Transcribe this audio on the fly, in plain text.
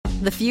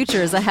The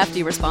future is a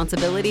hefty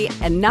responsibility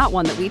and not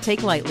one that we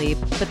take lightly,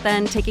 but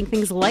then taking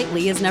things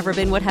lightly has never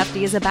been what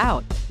Hefty is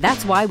about.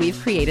 That's why we've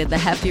created the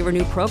Hefty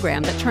Renew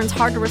program that turns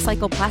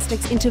hard-to-recycle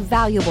plastics into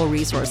valuable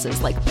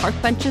resources like park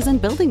benches and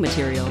building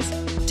materials.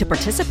 To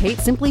participate,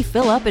 simply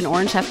fill up an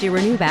orange Hefty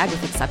Renew bag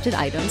with accepted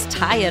items,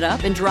 tie it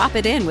up, and drop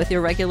it in with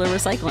your regular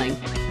recycling.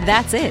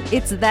 That's it.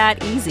 It's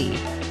that easy.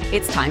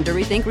 It's time to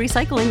rethink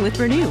recycling with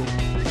Renew.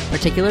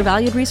 Particular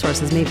valued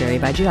resources may vary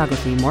by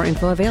geography. More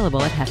info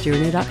available at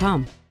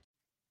heftyrenew.com.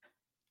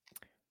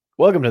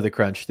 Welcome to The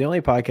Crunch, the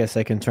only podcast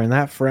that can turn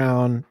that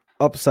frown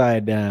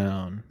upside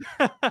down.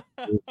 That's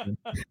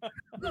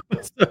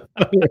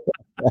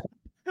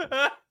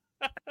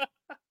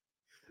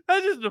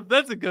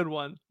a good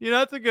one.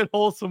 That's a good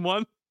wholesome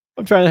one.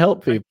 I'm trying to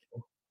help people.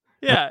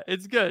 Yeah,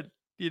 it's good.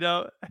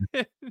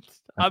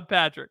 I'm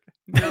Patrick.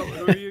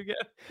 Who are you again?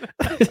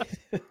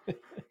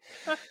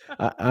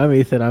 I'm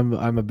Ethan.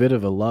 I'm a bit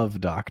of a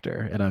love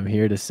doctor, and I'm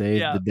here to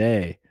save the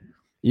day.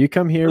 You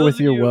come here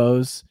with your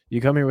woes. You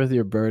come here with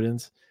your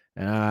burdens,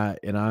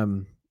 and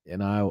I'm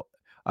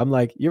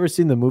like, you ever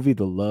seen the movie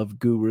The Love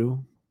Guru?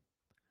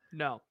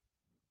 No.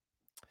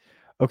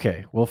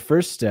 Okay. Well,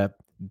 first step,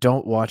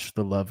 don't watch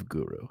The Love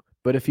Guru.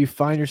 But if you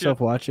find yourself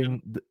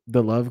watching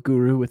The Love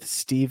Guru with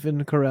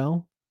Stephen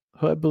Carell,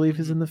 who I believe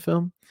is in the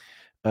film,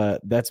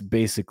 that's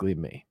basically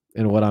me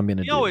and what I'm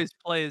gonna do.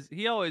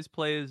 He always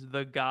plays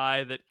the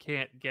guy that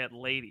can't get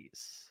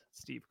ladies.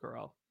 Steve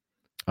Carell.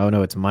 Oh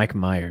no, it's Mike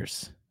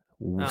Myers.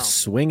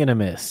 Swing and a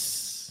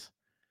miss.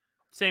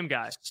 Same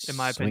guy, in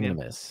my opinion. Swing and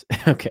a miss.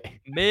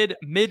 Okay. Mid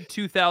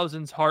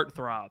 2000s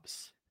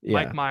heartthrobs. Yeah.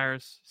 Mike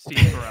Myers, Steve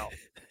Carell.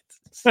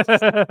 I'm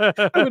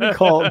going to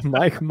call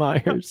Mike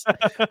Myers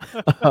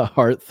a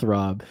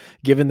heartthrob,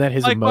 given that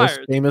his most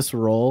famous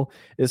role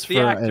is the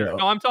actor.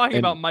 No, I'm talking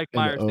about Mike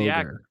Myers, the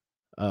actor.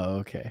 Oh,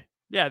 okay.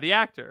 Yeah, the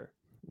actor.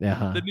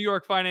 Uh-huh. The New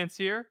York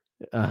financier.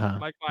 Uh-huh.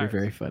 Mike Myers.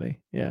 You're very funny.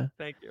 Yeah.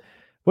 Thank you.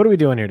 What are we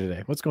doing here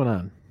today? What's going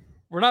on?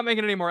 We're not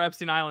making any more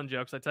Epstein Island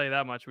jokes. I tell you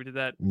that much. We did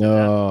that.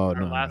 No,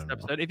 last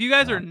episode. If you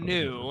guys are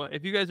new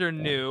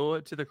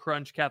to the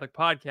Crunch Catholic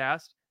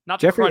podcast, not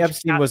Jeffrey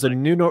Epstein was a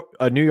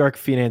New York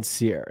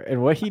financier,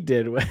 and what he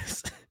did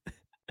was,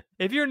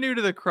 if you're new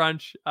to the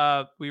Crunch,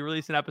 we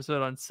released an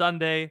episode on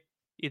Sunday.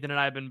 Ethan and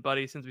I have been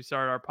buddies since we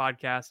started our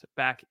podcast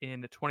back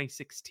in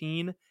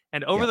 2016,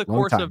 and over the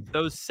course of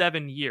those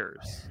 7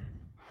 years,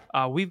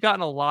 we've gotten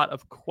a lot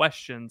of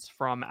questions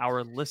from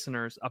our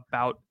listeners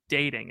about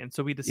dating. And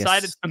so we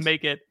decided to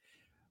make it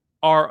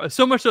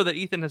so much so that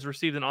Ethan has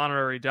received an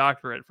honorary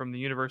doctorate from the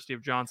University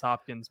of Johns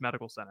Hopkins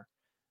Medical Center.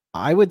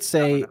 I would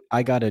say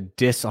I got a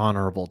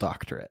dishonorable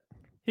doctorate.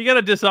 He got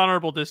a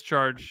dishonorable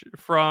discharge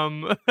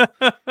from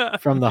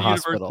the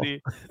hospital.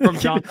 From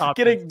Johns Hopkins.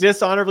 Getting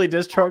dishonorably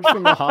discharged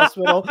from the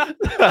hospital.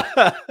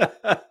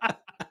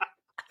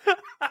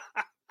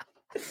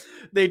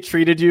 They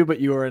treated you, but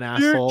you were an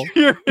asshole.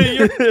 You're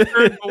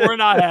but we're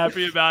not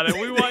happy about it.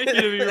 We want you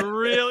to be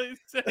really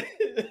sick.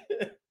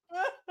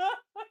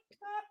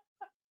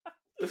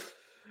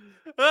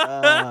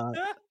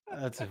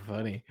 That's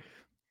funny.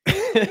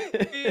 Just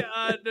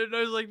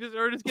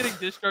getting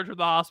discharged from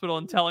the hospital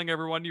and telling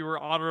everyone you were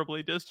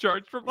honorably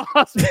discharged from the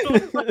hospital.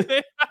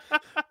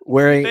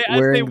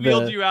 They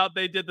wheeled you out.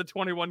 They did the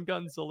 21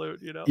 gun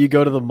salute. You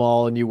go to the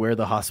mall and you wear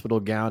the hospital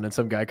gown, and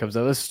some guy comes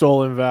out, "That's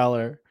stolen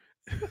valor.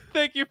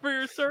 Thank you for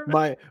your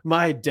service.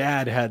 My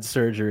dad had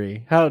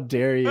surgery. How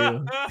dare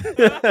you?"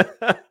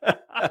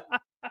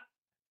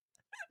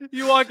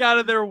 You walk out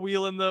of there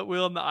wheeling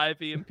the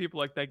ivy, and people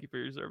are like, "Thank you for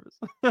your service."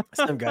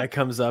 Some guy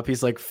comes up,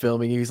 he's like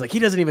filming you. He's like, he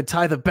doesn't even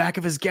tie the back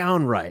of his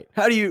gown right.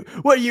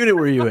 What unit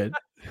were you in?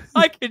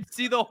 I could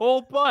see the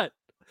whole butt.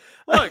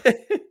 Look.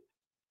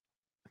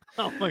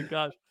 Oh my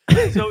gosh.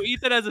 So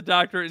Ethan has a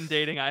doctorate in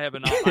dating. I'm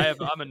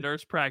a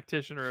nurse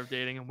practitioner of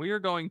dating, and we are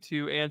going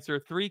to answer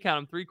three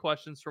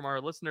questions from our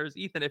listeners.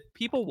 Ethan, if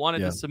people wanted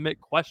to submit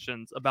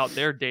questions about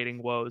their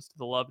dating woes to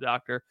the Love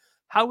Doctor,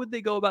 how would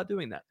they go about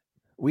doing that?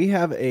 We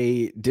have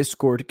a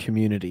Discord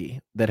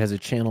community that has a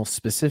channel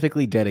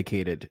specifically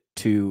dedicated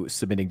to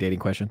submitting dating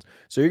questions.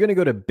 So you're going to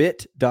go to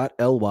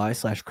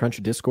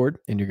bit.ly/crunch discord,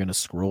 and you're going to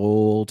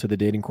scroll to the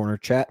Dating Corner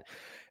chat,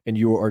 and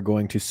you are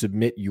going to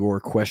submit your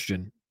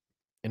question.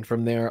 And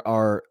from there,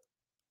 our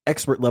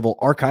expert level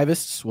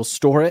archivists will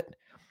store it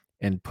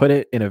and put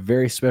it in a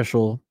very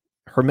special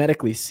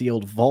hermetically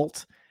sealed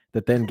vault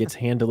that then gets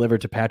hand delivered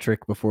to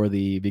Patrick before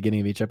the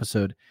beginning of each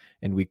episode.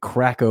 And we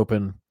crack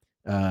open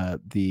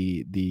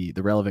the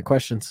relevant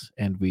questions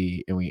and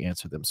we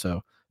answer them.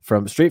 So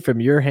straight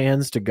from your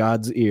hands to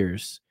God's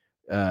ears,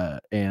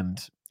 and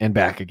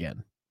back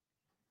again.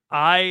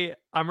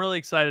 I'm really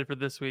excited for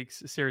this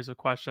week's series of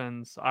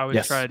questions. I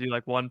always try to do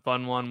like one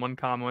fun one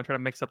common one, try to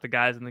mix up the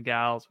guys and the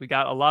gals. We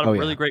got a lot of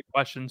really great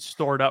questions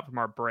stored up from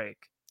our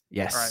break.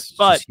 Yes. All right.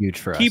 But huge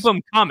for us. Keep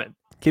them coming.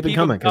 Keep it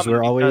coming because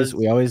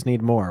we always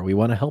need more. We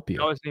want to help you.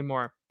 We always need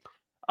more.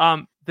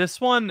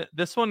 This one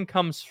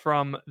comes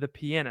from the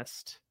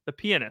pianist.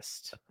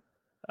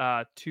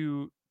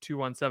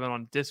 2217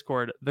 on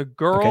Discord. The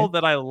girl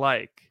that I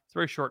like It's a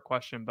very short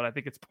question, but I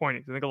think it's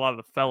pointed. I think a lot of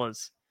the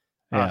fellas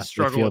Yeah,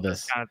 struggle with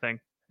this kind of thing.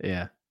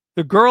 Yeah.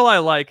 The girl I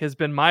like has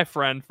been my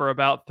friend for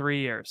about 3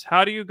 years.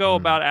 How do you go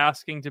about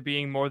asking to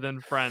being more than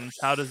friends?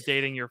 How does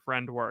dating your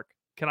friend work?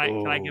 Can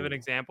I give an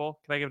example?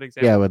 Can I give an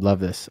example? Yeah, I would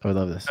love this.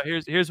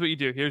 Here's what you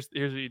do. Here's what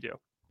you do.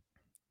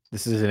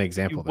 This is an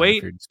example. Wait,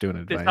 if you're just doing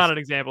advice. It's not an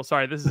example.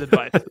 Sorry, this is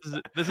advice.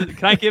 This is.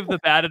 Can I give the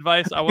bad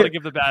advice? I want to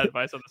give the bad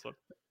advice on this one.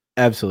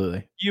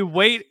 Absolutely. You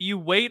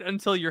wait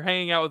until you're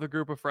hanging out with a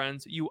group of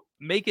friends. You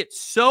make it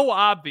so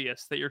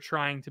obvious that you're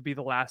trying to be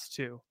the last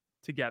two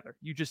together.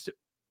 You just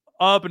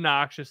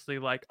obnoxiously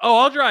like, oh,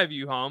 I'll drive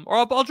you home, or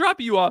I'll drop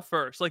you off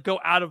first. Like, go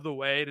out of the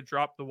way to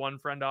drop the one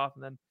friend off,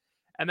 and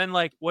then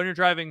like when you're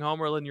driving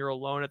home or when you're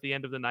alone at the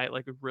end of the night,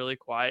 like really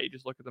quiet, you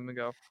just look at them and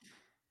go,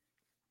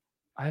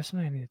 I have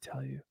something I need to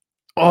tell you.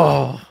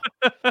 Oh.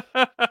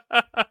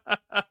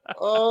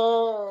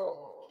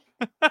 Oh.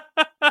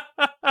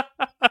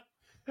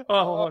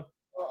 Oh, hold on.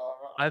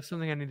 I have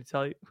something I need to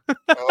tell you.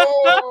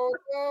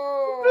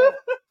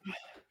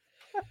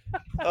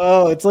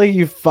 Oh, it's like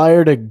you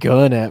fired a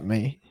gun at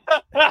me.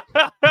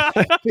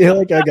 I feel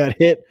like I got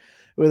hit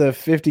with a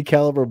 50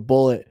 caliber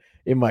bullet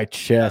in my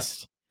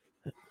chest.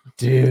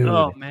 Dude.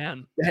 Oh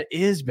man. That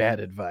is bad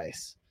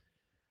advice.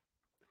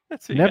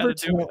 That's what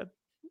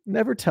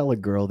never tell a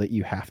girl that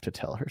you have to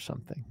tell her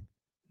something.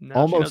 No,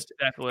 almost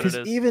exactly what it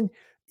is.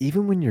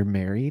 Even when you're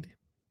married,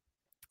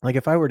 like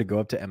if I were to go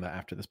up to Emma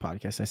after this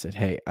podcast, I said,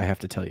 "Hey, I have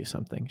to tell you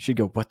something." She'd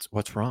go,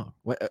 "What's wrong?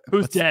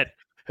 Who's dead?"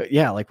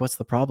 Yeah, like what's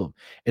the problem?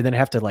 And then I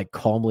have to like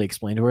calmly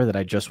explain to her that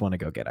I just want to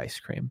go get ice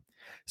cream.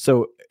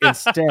 So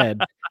instead,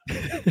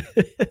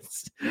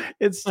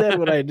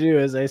 what I do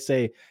is I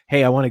say,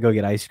 "Hey, I want to go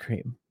get ice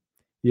cream."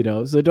 You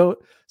know,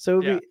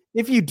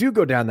 if you do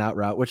go down that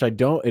route, which I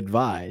don't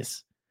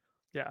advise,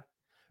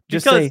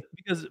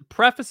 because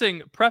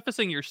prefacing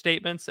your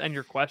statements and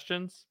your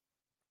questions,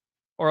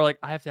 or like,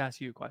 I have to ask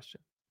you a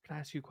question. Can I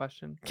ask you a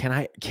question? Can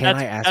I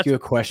ask you a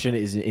question?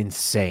 Is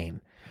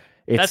insane.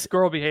 That's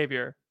girl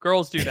behavior.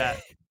 Girls do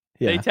that.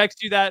 They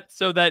text you that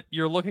so that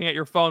you're looking at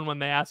your phone when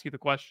they ask you the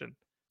question.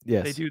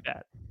 Yes, they do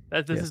that.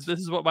 This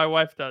is what my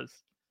wife does.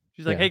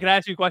 She's like, "Hey, can I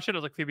ask you a question?" I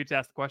was like, "Phoebe, just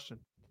ask the question.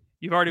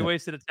 You've already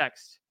wasted a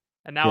text,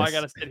 and now I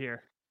got to sit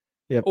here."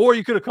 Yep. Or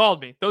you could have called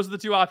me. Those are the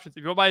two options.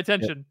 If you want my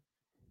attention,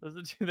 those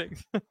are the two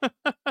things.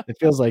 It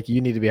feels like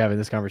you need to be having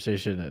this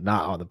conversation and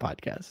not on the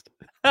podcast.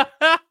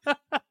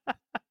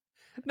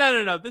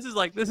 No. This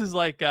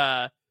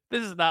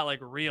is not like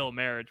real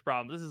marriage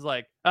problem. This is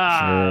like,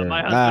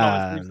 my husband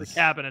always leaves the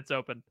cabinets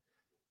open.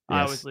 Yes.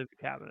 I always leave the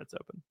cabinets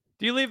open.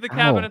 Do you leave the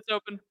cabinets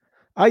open?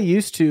 I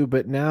used to,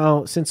 but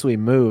now since we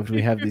moved,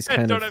 we have these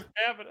kind don't have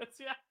cabinets.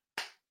 Yeah.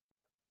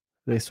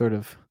 They sort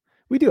of.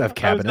 We do have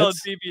cabinets.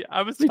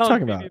 I was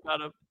telling Phoebe about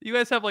them. You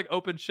guys have like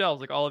open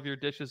shelves, like all of your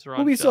dishes are on.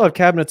 Well, we still have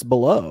cabinets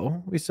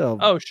below.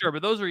 Oh, sure,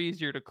 but those are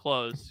easier to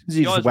close.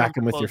 You just whack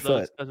them with your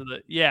foot.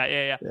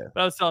 Yeah.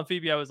 But I was telling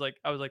Phoebe, I was like,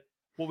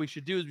 what we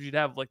should do is we should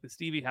have like the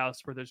Stevie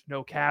house where there's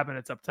no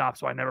cabinets up top,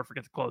 so I never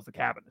forget to close the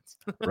cabinets.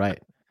 Right.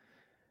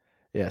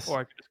 Yes. Or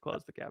I could just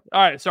close the cabinet.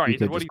 All right, sorry.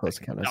 Ethan, what do you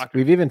think?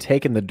 We've even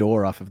taken the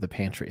door off of the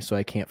pantry, so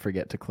I can't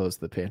forget to close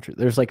the pantry.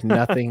 There's like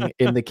nothing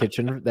in the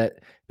kitchen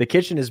the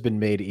kitchen has been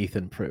made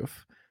Ethan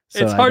proof.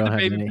 So it's hard to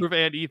baby proof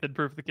and Ethan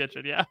proof the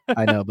kitchen. Yeah.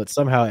 I know, but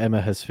somehow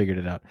Emma has figured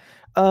it out.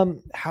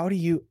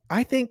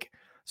 I think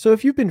so.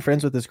 If you've been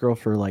friends with this girl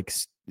for like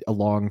a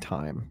long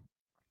time,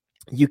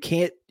 you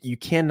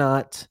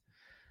cannot.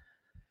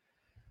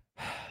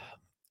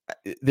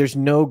 There's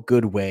no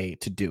good way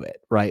to do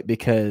it, right?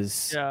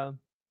 Because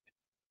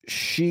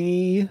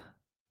she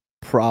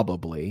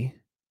probably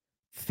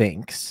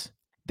thinks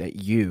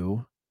that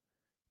you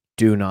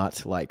do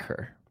not like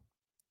her.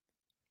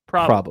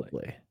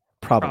 Probably.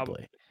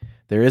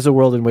 There is a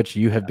world in which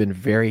you have been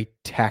very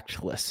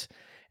tactless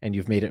and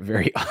you've made it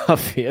very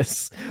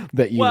obvious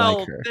that you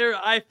like her.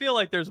 I feel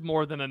like there's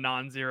more than a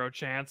non-zero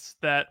chance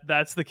that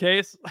that's the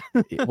case.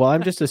 Well,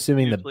 I'm just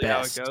assuming the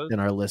best in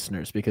our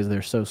listeners because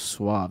they're so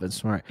suave and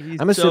smart.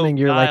 I'm assuming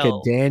you're like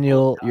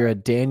you're a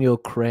Daniel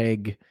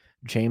Craig,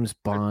 James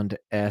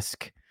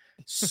Bond-esque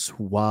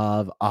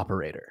suave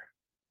operator.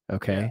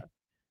 Okay. Yeah.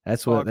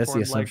 That's the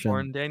assumption.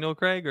 Leghorn, Daniel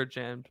Craig or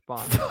James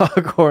Bond?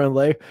 Foghorn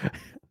Leghorn.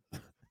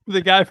 The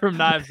guy from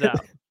Knives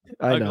Out.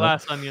 I know.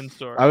 Glass onion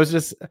store. I was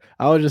just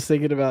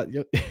thinking about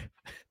you.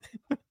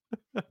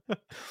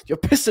 You're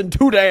pissing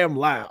too damn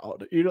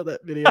loud. You know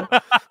that video?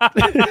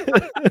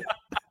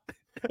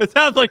 It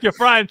sounds like you're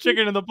frying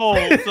chicken in the bowl,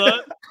 son.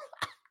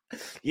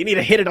 You need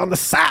to hit it on the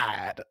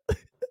side.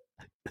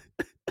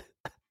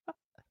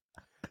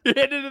 You're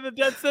hitting it in the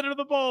dead center of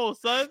the bowl,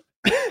 son.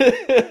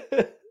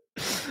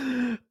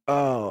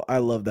 Oh, I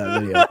love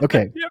that video.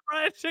 Okay. You're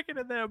frying chicken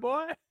in there,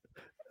 boy.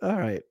 All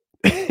right.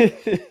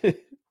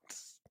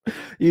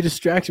 You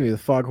distracted me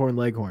with Foghorn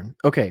Leghorn.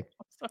 Okay.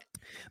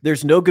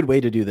 There's no good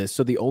way to do this.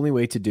 So the only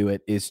way to do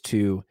it is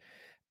to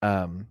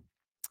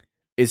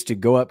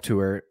go up to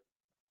her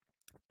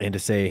and to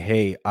say,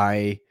 "Hey,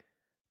 I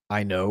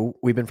know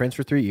we've been friends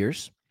for 3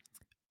 years,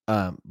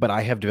 but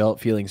I have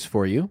developed feelings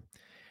for you.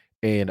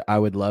 and I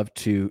would love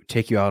to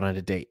take you out on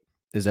a date.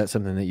 Is that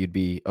something that you'd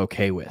be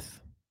okay with?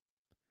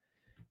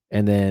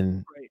 And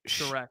then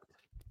direct.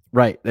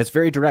 Right. That's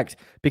very direct,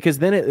 because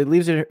then it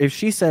leaves it. If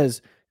she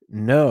says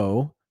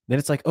no, then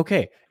it's like,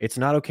 okay, it's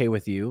not okay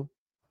with you.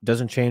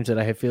 Doesn't change that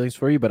I have feelings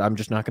for you, but I'm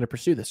just not going to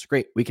pursue this.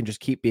 Great. We can just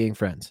keep being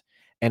friends,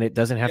 and it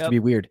doesn't have to be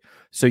weird.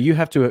 So you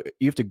have to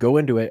go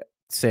into it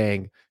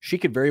saying she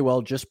could very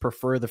well just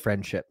prefer the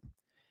friendship,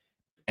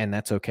 and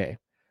that's okay.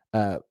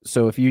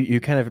 So if you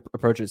kind of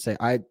approach it, say,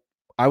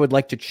 I would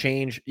like to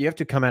change. You have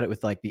to come at it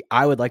with like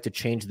I would like to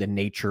change the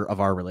nature of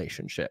our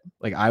relationship.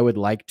 Like, I would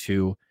like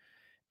to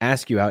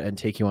ask you out and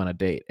take you on a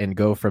date and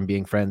go from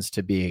being friends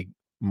to being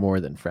more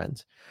than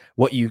friends.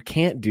 What you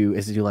can't do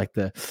is do like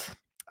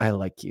I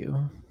like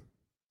you,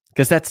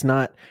 because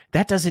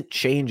that doesn't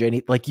change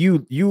any, like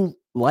you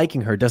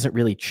liking her doesn't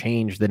really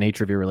change the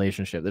nature of your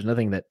relationship. There's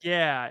nothing that,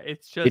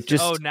 it's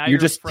just now you're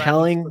just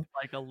telling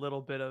like a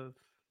little bit of,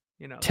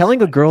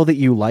 telling a girl that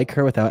you like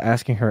her without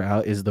asking her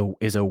out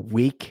is a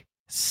weak,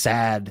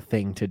 sad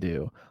thing to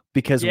do.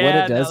 Because what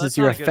it does is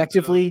you're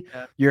effectively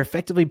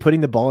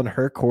putting the ball in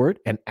her court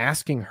and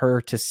asking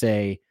her to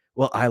say,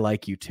 well, I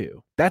like you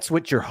too. That's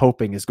what you're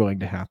hoping is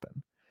going to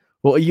happen.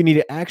 Well, what you need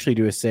to actually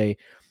do is say,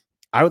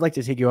 I would like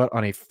to take you out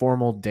on a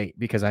formal date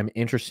because I'm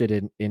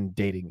interested in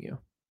dating you.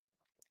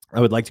 I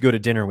would like to go to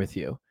dinner with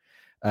you.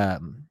 Are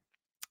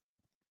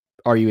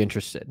you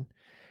interested?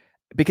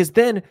 Because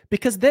then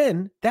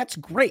that's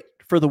great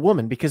for the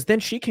woman, because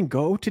then she can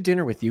go to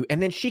dinner with you and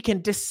then she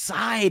can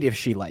decide if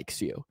she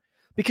likes you.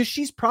 Because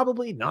she's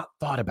probably not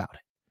thought about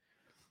it.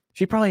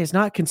 She probably has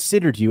not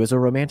considered you as a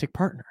romantic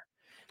partner.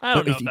 I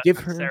don't know if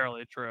that's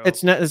necessarily true.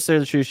 It's not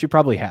necessarily true. She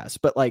probably has,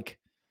 but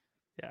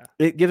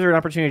it gives her an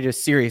opportunity to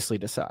seriously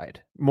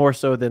decide, more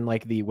so than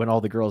like when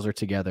all the girls are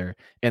together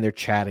and they're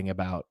chatting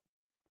about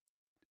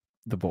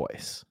the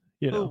boys.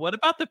 Ooh, what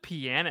about the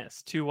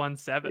pianist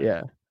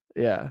 217?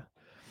 Yeah.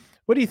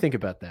 What do you think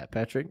about that,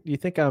 Patrick? Do you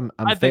think I'm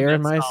fair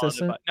in my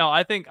assessment? No,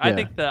 I think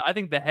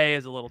the hey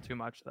is a little too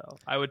much though.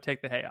 I would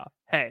take the hey off.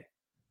 Hey.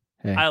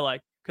 I like,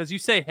 because you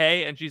say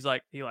hey and she's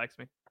like, he likes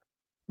me.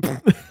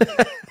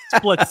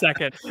 Split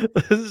second.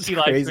 He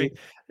likes me.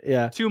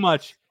 Yeah. Too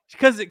much.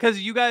 Because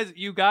you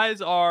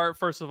guys are,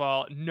 first of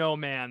all, no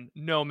man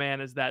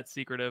is that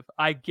secretive.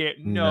 I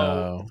get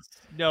no.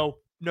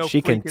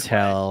 She can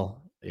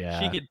tell. Yeah.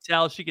 She could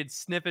tell. She could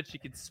sniff it. She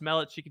could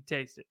smell it. She could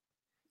taste it.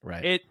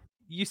 Right.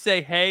 You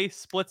say hey,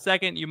 split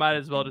second, you might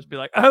as well just be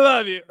like, I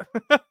love you.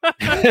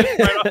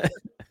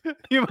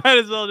 You might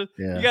as well just.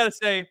 You gotta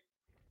say.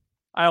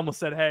 I almost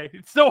said hey.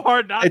 It's so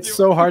hard not to. It's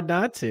so hard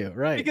not to,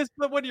 right? Because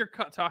when you're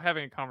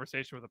having a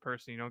conversation with a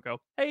person, you don't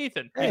go, hey,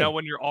 Ethan. Hey.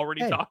 When you're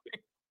already talking.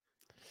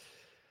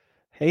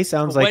 Hey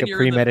sounds like a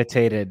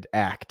premeditated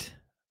act,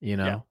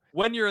 Yeah.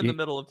 When you're in the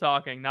middle of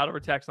talking, not over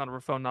text, not over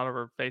phone, not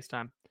over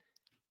FaceTime,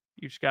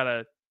 you just got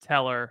to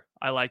tell her,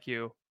 I like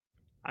you.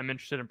 I'm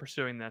interested in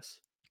pursuing this.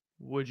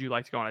 Would you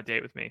like to go on a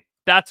date with me?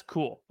 That's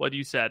cool. What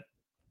you said.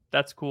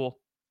 That's cool.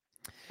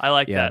 I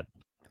like that.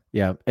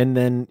 Yeah. And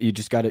then you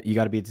got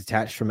to be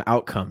detached from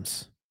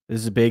outcomes.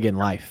 This is big in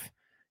life,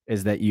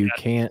 is that you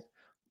can't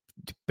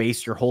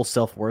base your whole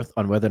self-worth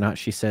on whether or not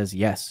she says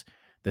yes.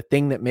 The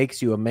thing that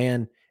makes you a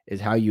man is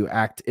how you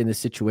act in the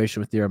situation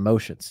with your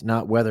emotions,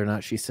 not whether or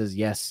not she says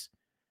yes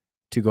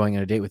to going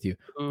on a date with you.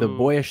 Ooh, the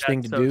boyish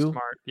thing to do.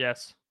 Smart.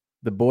 Yes.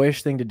 The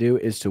boyish thing to do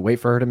is to wait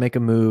for her to make a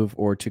move,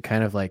 or to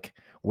kind of like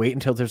wait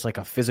until there's like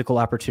a physical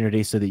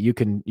opportunity so that you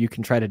can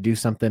try to do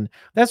something.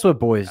 That's what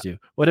boys do.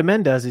 What a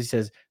man does is he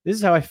says, this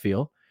is how I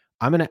feel.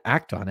 I'm going to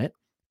act on it.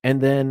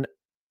 And then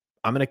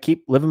I'm going to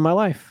keep living my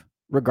life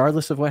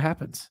regardless of what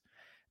happens.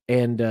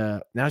 And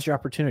now's your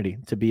opportunity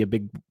to be a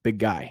big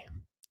guy.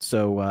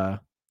 So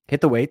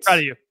hit the weights. Proud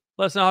of you.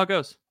 Let us know how it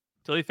goes.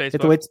 Delete Facebook.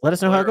 Hit the weights. Let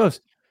us know how it goes.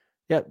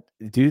 Yeah.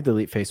 Do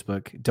delete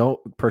Facebook. Don't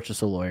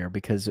purchase a lawyer,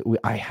 because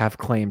I have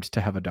claimed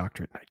to have a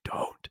doctorate and I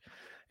don't.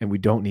 And we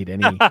don't need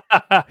any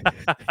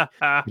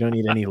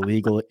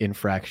legal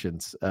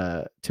infractions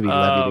to be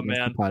levied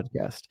against the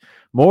podcast,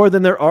 more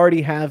than there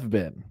already have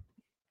been.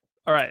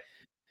 All right.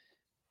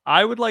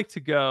 I would like to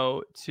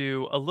go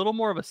to a little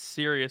more of a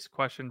serious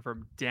question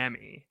from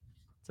Demi.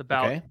 It's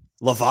about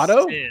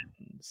Lovato?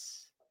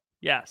 Sins.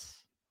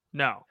 Yes.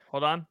 No.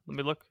 Hold on. Let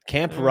me look.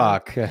 Camp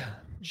Rock.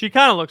 She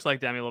kind of looks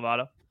like Demi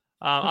Lovato.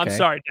 I'm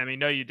sorry, Demi.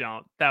 No, you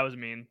don't. That was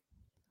mean.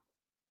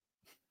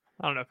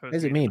 I don't know if it was. What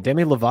does it mean?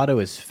 Demi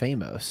Lovato is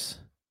famous.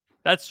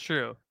 That's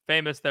true.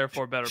 Famous,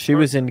 therefore better. She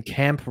was in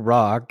Camp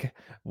Rock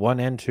 1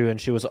 and 2,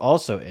 and she was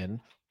also in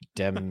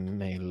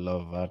Demi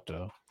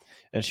Lovato.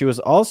 And she was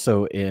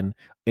also in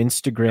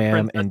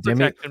Instagram and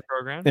Demi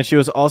program. And she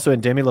was also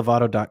in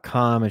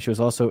DemiLovato.com, and she was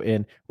also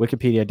in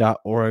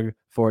Wikipedia.org/Demi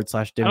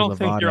Lovato. I don't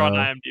think you're on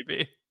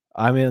IMDb.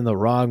 I'm in the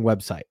wrong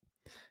website.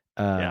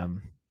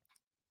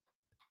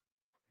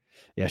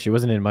 Yeah, she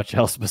wasn't in much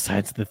else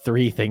besides the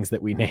 3 things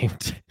that we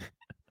named,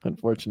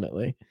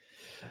 unfortunately.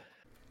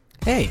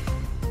 Hey,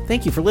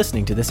 thank you for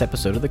listening to this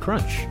episode of The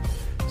Crunch.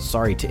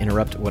 Sorry to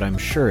interrupt what I'm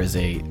sure is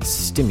a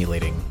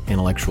stimulating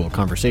intellectual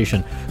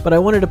conversation, but I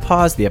wanted to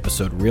pause the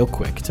episode real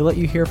quick to let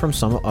you hear from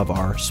some of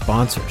our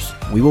sponsors.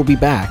 We will be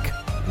back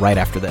right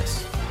after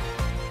this.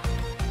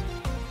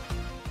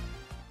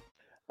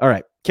 All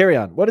right, carry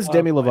on. What does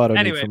Demi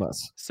Lovato need from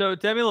us? So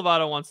Demi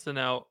Lovato wants to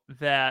know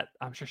that,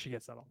 I'm sure she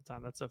gets that all the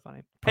time. That's so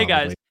funny. Probably.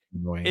 Hey guys,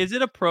 annoying. Is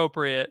it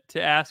appropriate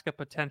to ask a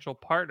potential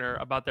partner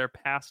about their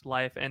past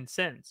life and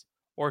sins?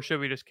 Or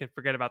should we just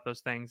forget about those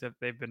things if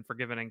they've been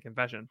forgiven in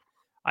confession?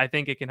 I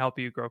think it can help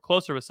you grow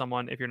closer with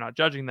someone if you're not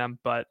judging them,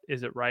 but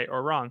is it right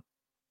or wrong?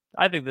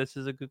 I think this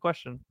is a good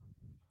question.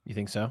 You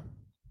think so?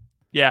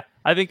 Yeah,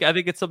 I think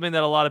it's something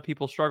that a lot of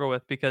people struggle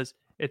with, because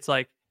it's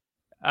like,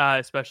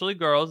 especially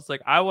girls, it's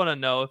like, I want to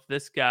know if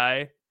this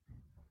guy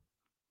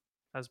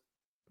has,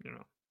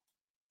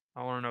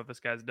 I want to know if this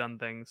guy's done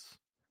things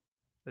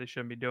that he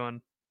shouldn't be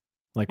doing.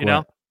 Like what?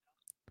 Like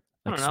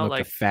I don't know,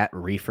 like a fat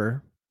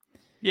reefer.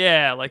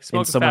 Yeah, like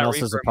smoke in someone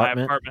else's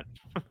apartment.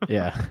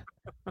 Yeah.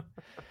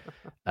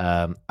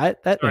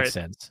 That makes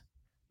sense.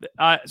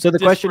 So the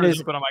question is,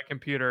 open on my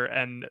computer,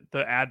 and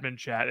the admin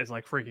chat is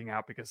like freaking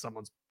out because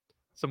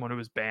someone who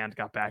was banned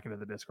got back into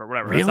the Discord.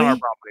 Whatever. Really? It's not our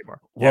problem anymore.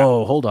 Whoa,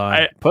 yeah. Hold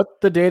on.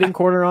 Put the dating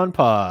corner on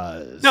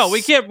pause. No,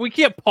 we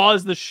can't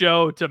pause the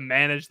show to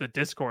manage the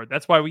Discord.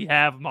 That's why we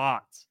have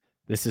mods.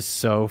 This is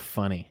so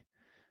funny.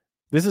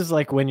 This is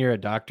like when you're a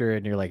doctor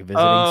and you're like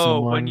visiting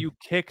someone. When you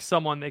kick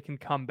someone, they can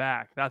come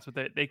back. That's what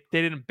they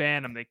didn't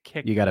ban him. They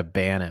kicked. You got to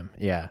ban him.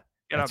 Yeah,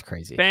 that's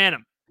crazy. Ban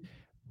him.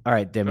 All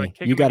right, Demi,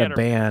 you got to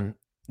ban.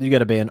 You got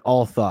to ban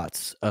all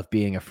thoughts of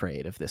being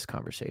afraid of this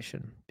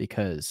conversation,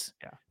 because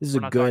this is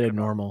a good and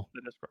normal.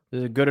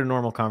 This is a good and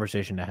normal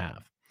conversation to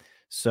have.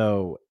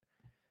 So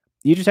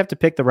you just have to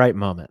pick the right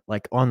moment.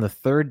 Like on the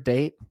third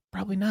date,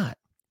 probably not.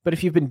 But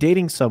if you've been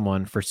dating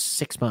someone for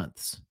 6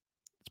 months,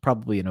 it's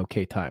probably an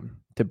okay time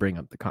to bring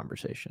up the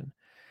conversation.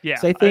 Yeah,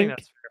 so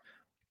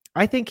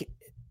I think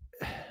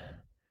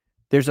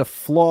there's a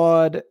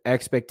flawed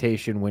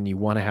expectation when you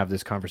want to have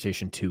this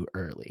conversation too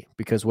early,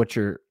 because what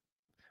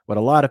a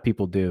lot of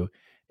people do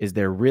is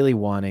they're really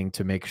wanting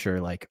to make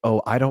sure, like,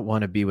 oh, I don't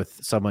want to be with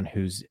someone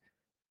who's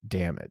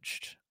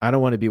damaged. I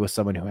don't want to be with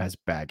someone who has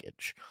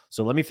baggage.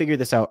 So let me figure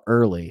this out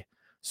early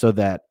so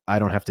that I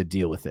don't have to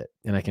deal with it,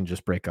 and I can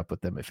just break up with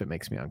them if it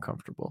makes me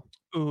uncomfortable.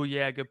 Oh,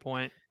 yeah, good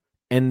point.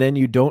 And then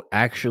you don't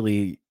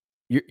actually,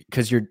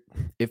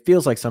 it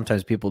feels like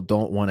sometimes people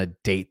don't want to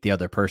date the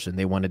other person.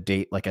 They want to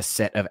date like a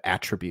set of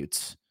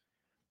attributes.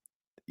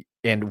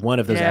 And one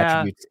of those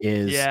attributes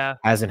is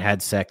hasn't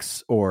had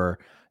sex, or,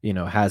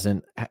 has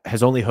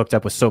only hooked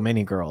up with so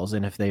many girls.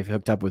 And if they've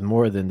hooked up with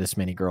more than this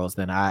many girls,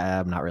 then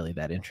I'm not really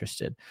that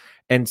interested.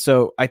 And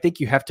so I think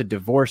you have to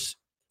divorce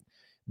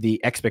the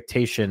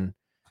expectation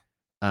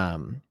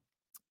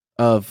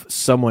of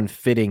someone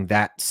fitting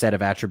that set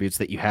of attributes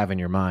that you have in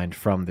your mind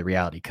from the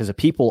reality, because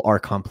people are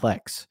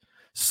complex.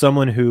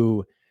 Someone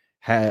who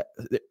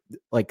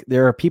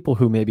there are people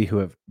who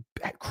have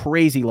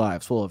crazy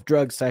lives full of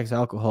drugs, sex,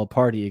 alcohol,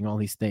 partying, all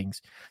these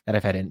things, that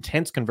have had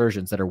intense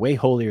conversions that are way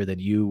holier than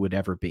you would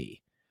ever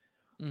be.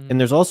 Mm-hmm. And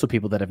there's also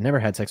people that have never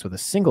had sex with a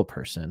single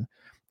person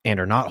and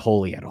are not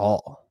holy at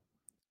all.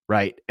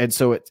 Right. And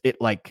so it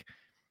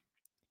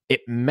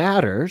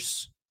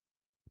matters,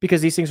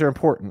 because these things are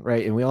important.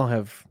 Right. And we all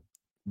have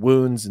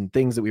wounds and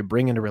things that we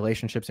bring into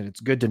relationships, and it's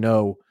good to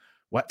know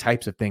what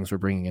types of things we're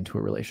bringing into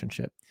a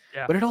relationship.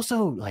 Yeah. But it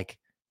also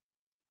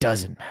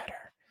doesn't matter,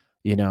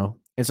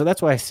 And so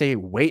that's why I say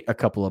wait a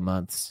couple of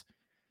months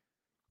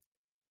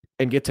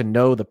and get to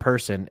know the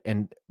person,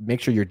 and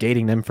make sure you're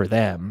dating them for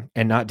them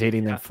and not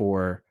dating them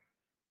for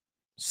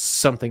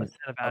something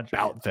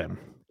about them,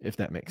 if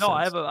that makes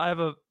sense. No,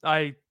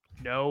 I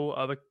know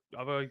of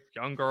a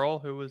young girl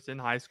who was in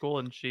high school,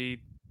 and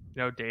she,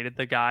 dated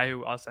the guy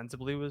who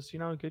ostensibly was,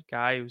 a good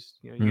guy. He was,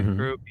 youth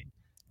group. He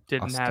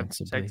didn't have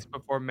sex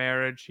before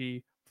marriage.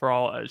 For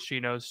all as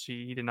she knows,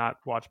 he did not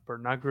watch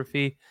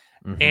pornography,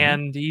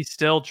 and he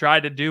still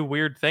tried to do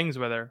weird things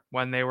with her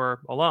when they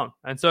were alone.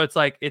 And so it's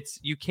like,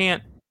 you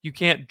can't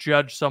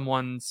judge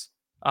someone's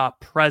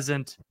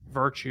present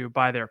virtue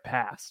by their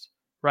past,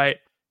 right?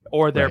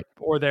 Or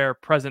their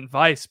present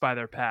vice by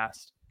their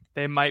past.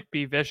 They might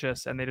be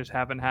vicious, and they just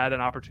haven't had an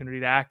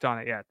opportunity to act on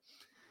it yet.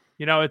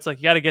 It's like,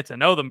 you got to get to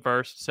know them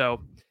first.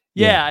 So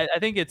yeah, I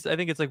think it's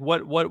like,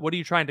 what are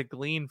you trying to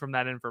glean from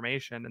that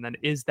information? And then,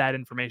 is that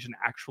information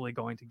actually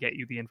going to get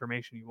you the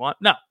information you want?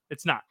 No,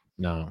 it's not.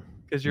 No,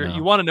 because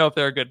you want to know if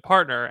they're a good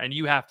partner, and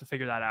you have to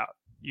figure that out.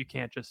 You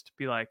can't just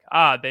be like,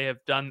 they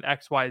have done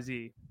X, Y,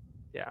 Z.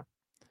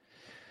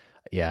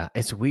 Yeah,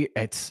 it's weird.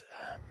 It's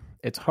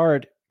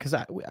hard, because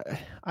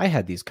I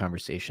had these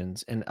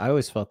conversations, and I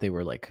always felt they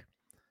were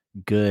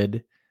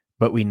good,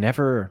 but we've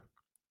never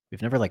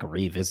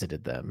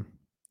revisited them.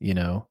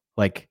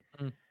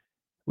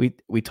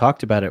 We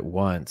talked about it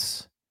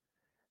once,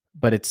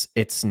 but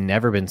it's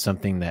never been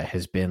something that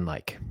has been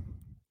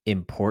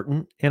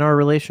important in our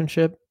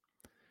relationship.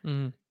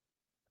 If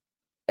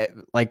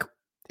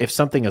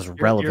something is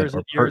relevant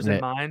or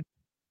pertinent,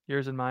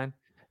 yours and mine.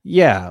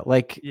 Yeah.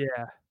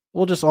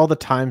 Well, just all the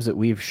times that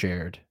we've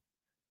shared.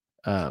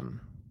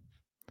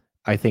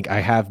 I think I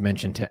have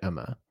mentioned to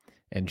Emma,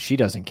 and she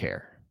doesn't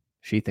care.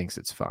 She thinks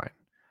it's fine.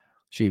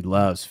 She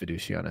loves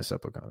Fiduciana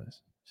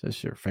Supplicanis.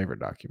 It's her favorite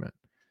document.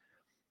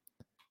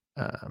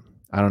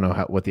 I don't know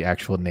what the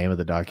actual name of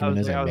the document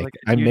is.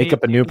 I make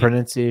up a new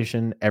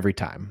pronunciation every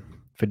time.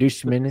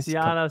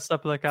 Fiduciana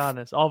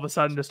Supplicanis. All of a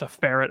sudden, just a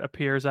ferret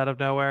appears out of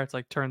nowhere. It's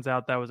like, turns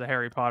out that was a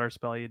Harry Potter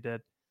spell you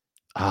did.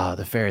 Ah,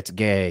 the ferret's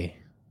gay.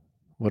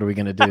 What are we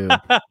gonna do?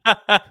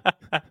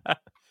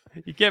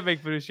 You can't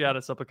make Fiduciana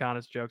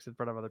Supplicanis jokes in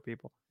front of other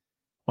people.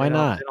 Why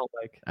not?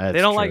 They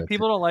don't like.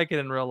 People don't like it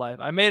in real life.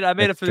 I made a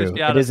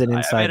Fiduciana. It is an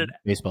inside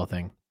baseball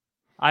thing.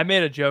 I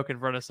made a joke in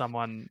front of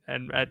someone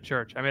and at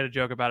church. I made a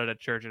joke about it at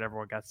church, and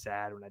everyone got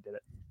sad when I did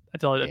it. I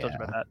told you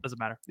about that. Doesn't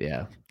matter.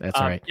 Yeah, that's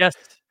all right. Yes.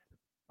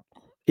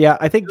 Yeah,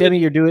 I think Demi,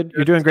 you're doing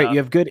great. You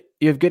have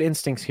good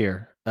instincts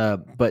here.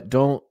 But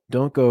don't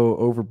go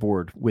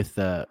overboard with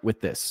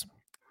this.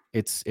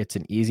 It's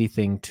an easy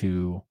thing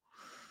to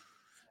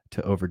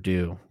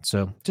overdo.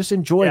 So just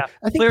enjoy. Yeah,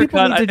 I think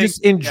people need to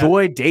just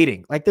enjoy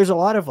dating. Like there's a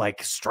lot of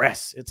like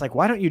stress. It's like,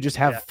 why don't you just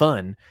have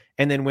fun?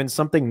 And then when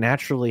something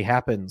naturally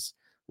happens,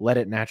 let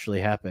it naturally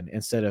happen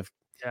instead of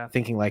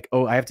thinking like,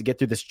 oh, I have to get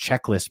through this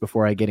checklist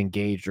before I get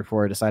engaged or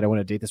before I decide I want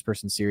to date this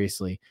person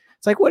seriously.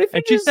 It's like, what if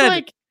you just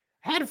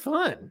had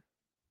fun?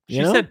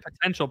 She said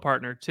potential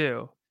partner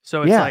too.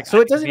 So it's like, so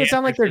it doesn't even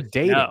sound like they're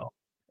dating. No.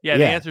 Yeah,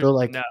 the answer is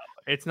like, no.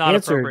 It's not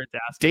appropriate to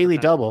ask. Daily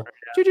double.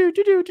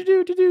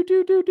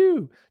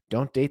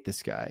 Don't date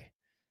this guy.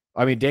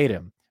 I mean, date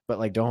him, but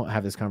like, don't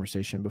have this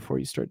conversation before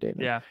you start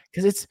dating. Yeah,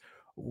 because it's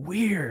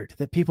weird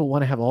that people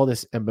want to have all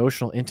this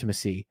emotional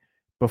intimacy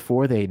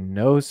before they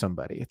know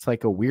somebody. It's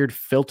like a weird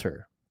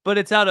filter. But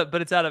it's out of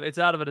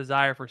a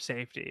desire for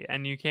safety,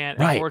 and you can't.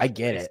 Right, I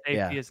get it.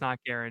 Safety is not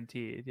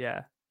guaranteed.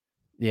 Yeah.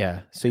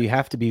 Yeah, so you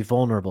have to be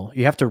vulnerable.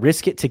 You have to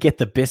risk it to get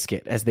the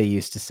biscuit, as they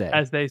used to say.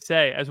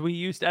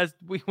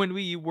 When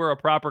we were a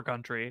proper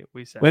country,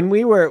 we said. When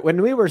we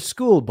were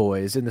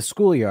schoolboys in the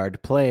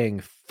schoolyard playing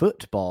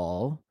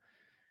football.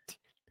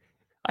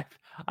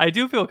 I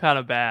do feel kind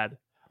of bad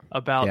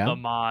about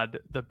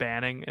the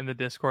banning in the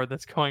Discord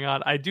that's going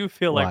on. I do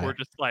feel like we're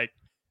just like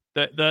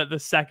the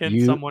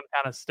second someone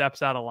kind of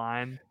steps out of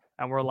line,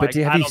 and we're like,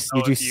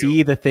 did you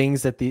see the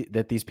things that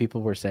these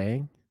people were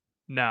saying?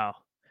 No.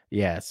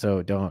 Yeah,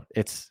 so don't.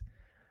 It's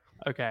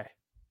okay.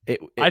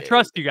 I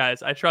trust you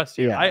guys. I trust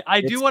you. Yeah,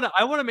 I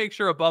want to make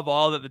sure above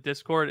all that the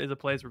Discord is a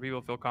place where people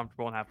feel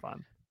comfortable and have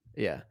fun.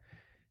 Yeah.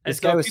 This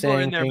guy was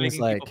saying things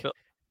like,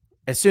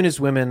 as soon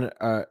as women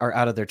are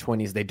out of their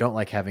 20s, they don't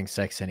like having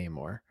sex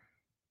anymore.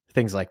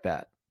 Things like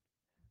that.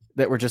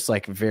 That were just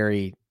like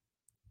very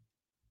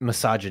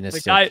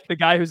misogynistic.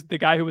 The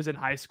guy who was in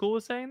high school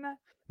was saying that?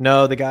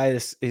 No, the guy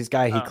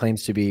he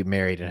claims to be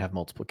married and have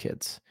multiple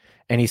kids.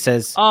 And he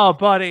says, "Oh,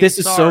 buddy, this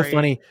is so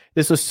funny.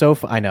 This was so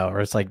fun." I know, or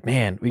it's like,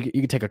 man, you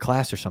could take a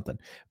class or something.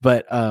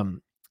 But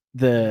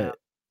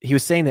he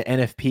was saying that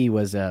NFP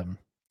was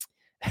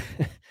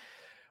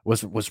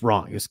was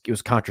wrong. It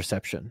was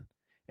contraception,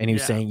 and he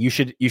was saying you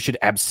should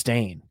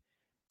abstain.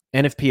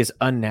 NFP is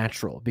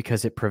unnatural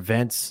because it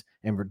prevents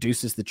and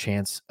reduces the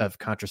chance of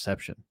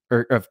contraception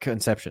or of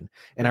conception.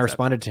 And I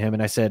responded to him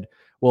and I said,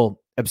 well,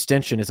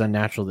 abstention is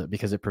unnatural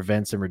because it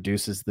prevents and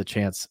reduces the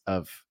chance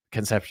of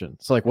conception.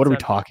 So like, what are we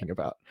talking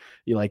about?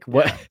 You like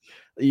what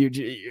you're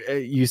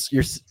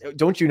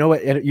don't you know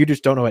what you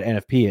just don't know what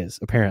NFP is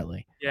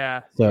apparently.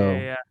 Yeah.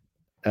 So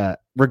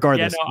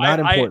regardless, not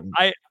important.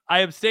 I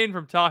abstain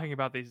from talking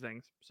about these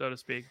things, so to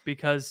speak,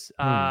 because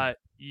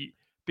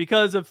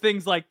because of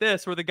things like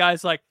this, where the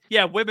guy's like,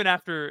 yeah, women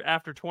after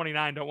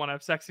 29 don't want to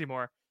have sex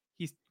anymore.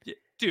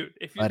 Dude,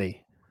 if you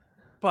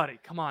buddy,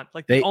 come on.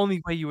 Like the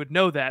only way you would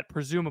know that,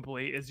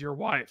 presumably, is your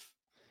wife.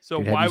 So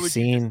why would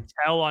you just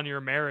tell on your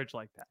marriage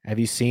like that? Have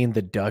you seen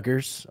the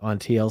Duggars on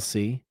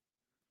TLC?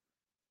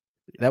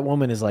 That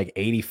woman is like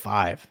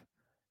 85.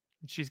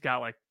 She's got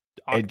like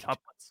octuplets.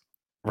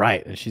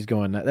 Right, and she's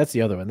going. That's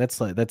the other one. That's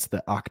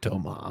the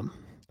Octomom.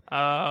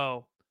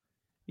 Oh,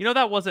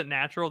 that wasn't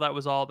natural. That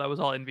was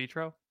all in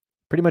vitro.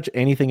 Pretty much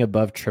anything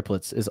above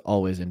triplets is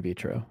always in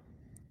vitro.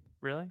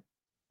 Really?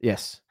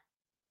 Yes,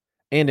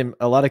 and in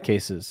a lot of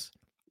cases,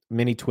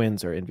 many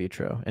twins are in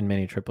vitro, and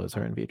many triplets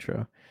are in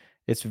vitro.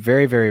 It's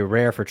very, very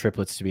rare for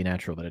triplets to be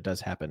natural, but it does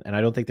happen. And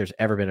I don't think there's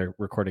ever been a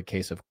recorded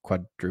case of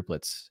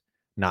quadruplets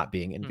not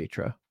being in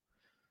vitro.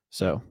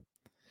 So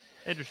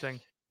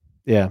interesting.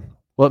 Yeah.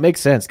 Well, it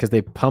makes sense because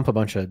they pump a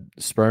bunch of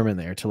sperm in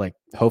there to like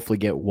hopefully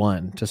get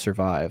one to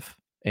survive.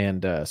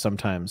 And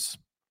sometimes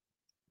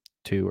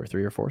 2 or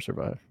 3 or 4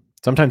 survive.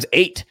 Sometimes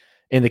 8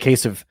 in the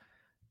case of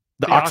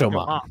the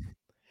Octomom.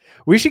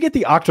 We should get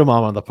the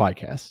Octomom on the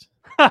podcast.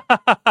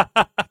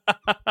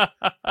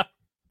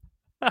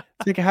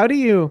 It's like, how do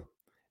you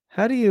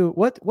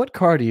what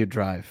car do you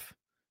drive?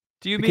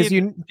 Do you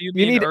mean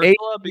Ursula? 8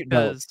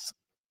 because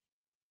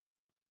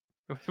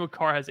what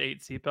car has 8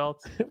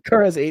 seatbelts?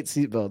 Car has 8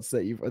 seatbelts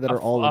that are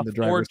all in the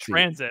driver's seat. Ford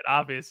Transit,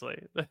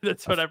 obviously.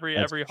 That's what every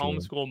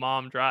homeschool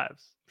mom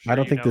drives. I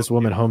don't think this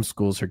woman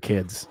homeschools her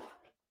kids.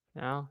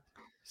 You know,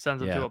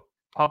 sends them to a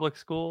public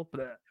school.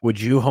 Would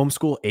you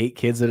homeschool 8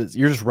 kids?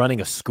 You're just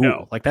running a school.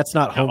 No. Like, that's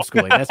not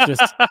homeschooling. That's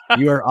just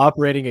you are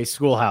operating a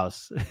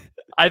schoolhouse.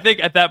 I think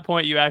at that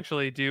point you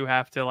actually do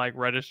have to like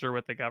register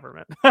with the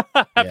government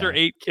after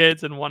 8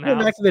 kids in one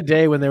house. Back in the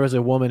day when there was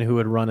a woman who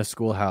would run a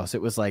schoolhouse,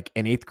 it was like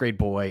an 8th grade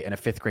boy and a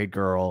 5th grade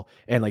girl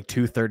and like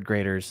 2 3rd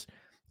graders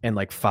and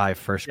like 5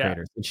 1st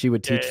graders. And she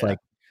would teach like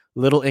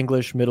little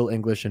English, middle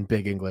English, and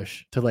big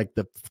English to like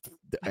the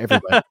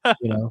everybody,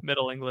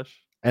 middle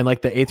English. And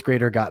like the 8th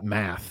grader got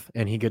math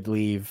and he could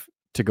leave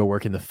to go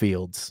work in the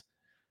fields.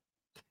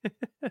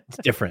 It's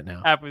different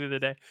now. Halfway through the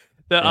day.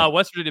 The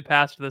West Virginia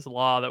passed this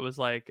law that was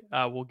like,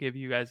 we'll give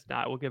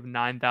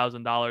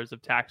 $9,000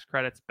 of tax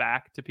credits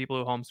back to people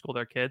who homeschool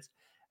their kids.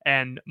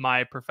 And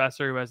my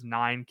professor who has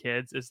 9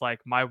 kids is like,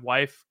 my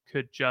wife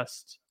could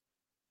just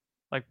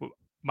like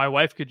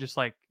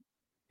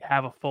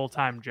have a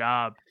full-time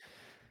job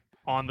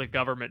on the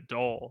government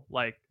dole.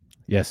 Like,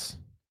 yes,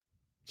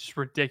 just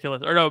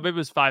ridiculous. Or no, maybe it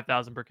was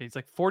 5,000 per kid. It's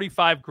like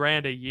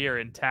 $45,000 a year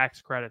in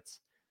tax credits.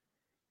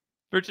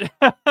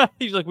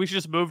 He's like, we should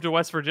just move to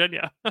West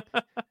Virginia.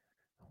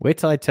 Wait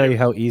till I tell you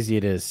how easy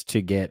it is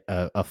to get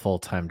a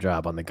full-time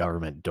job on the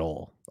government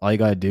dole. All you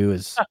got to do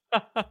is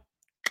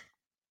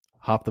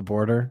hop the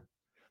border,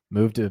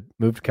 move to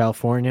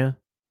California.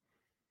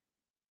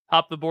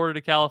 Hop the border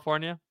to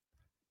California?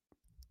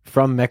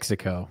 From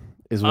Mexico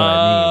is what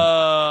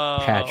I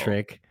mean.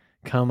 Patrick,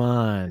 come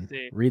on.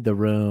 Read the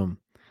room.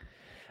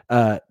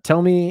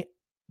 Tell me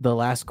the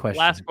last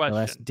question. The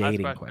last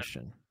dating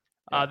question.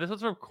 This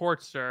one's from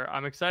Courtster.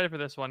 I'm excited for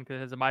this one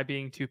because am I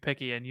being too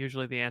picky? And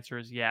usually the answer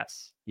is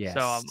yes. Yes.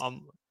 So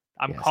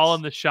I'm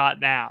calling the shot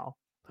now.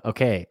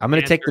 Okay, I'm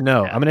gonna take the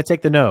no. I'm gonna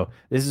take the no.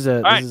 This is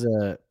a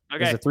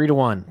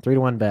 3-1.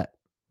 3-1 bet.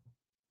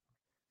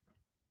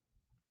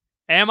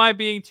 Am I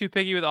being too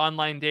picky with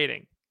online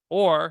dating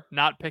or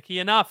not picky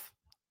enough?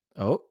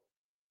 Oh.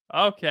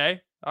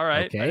 Okay. All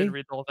right. Okay. I didn't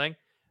read the whole thing.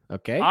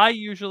 Okay. I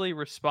usually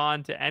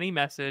respond to any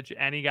message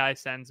any guy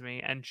sends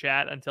me and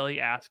chat until he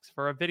asks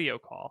for a video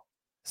call.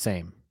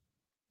 Same.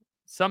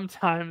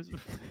 Sometimes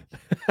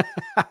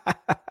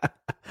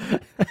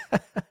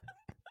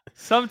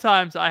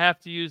I have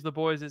to use the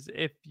boys as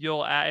if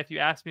you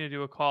ask me to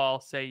do a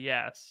call, say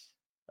yes.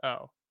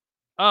 Oh,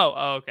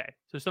 okay.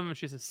 So sometimes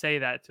she has to say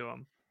that to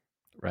him.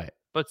 Right.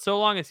 But so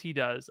long as he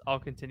does, I'll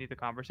continue the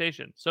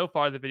conversation. So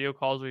far, the video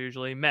calls are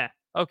usually meh.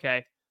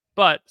 Okay.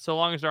 But so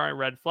long as there aren't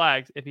red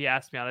flags, if he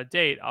asks me on a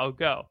date, I'll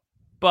go.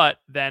 But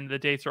then the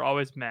dates are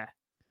always meh,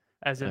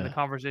 as in the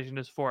conversation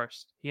is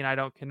forced. He and I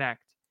don't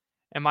connect.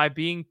 Am I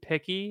being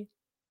picky?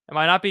 Am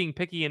I not being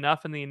picky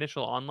enough in the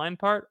initial online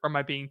part? Or am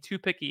I being too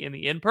picky in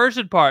the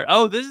in-person part?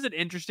 Oh, this is an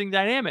interesting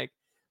dynamic.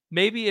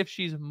 Maybe if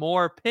she's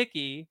more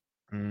picky,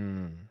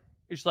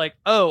 it's like,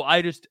 oh,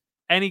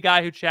 any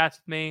guy who chats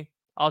with me,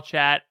 I'll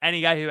chat.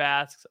 Any guy who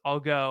asks, I'll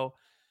go.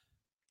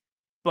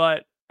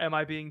 But am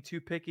I being too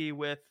picky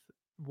with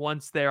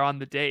once they're on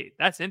the date?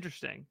 That's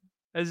interesting.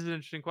 This is an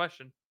interesting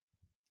question.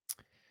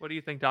 What do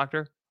you think,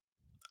 Doctor?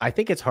 I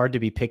think it's hard to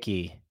be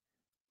picky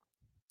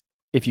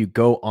if you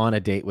go on a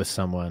date with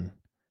someone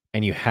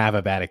and you have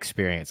a bad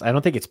experience. I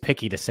don't think it's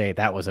picky to say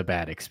that was a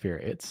bad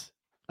experience.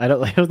 I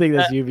don't think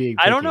that's you being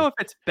picky. I don't know if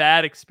it's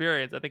bad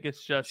experience. I think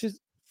it's just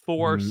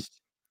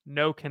forced,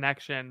 no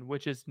connection,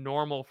 which is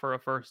normal for a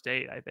first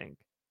date, I think.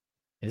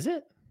 Is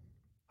it?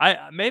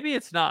 Maybe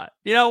it's not.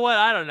 You know what?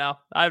 I don't know.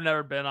 I've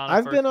never been on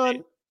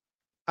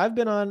I've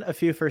been on a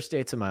few first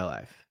dates in my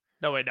life.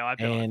 No, wait, no. I've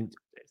been on and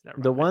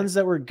the ones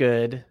that were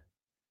good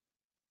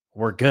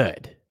were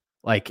good.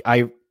 Like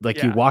you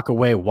walk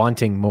away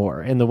wanting more.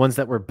 And the ones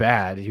that were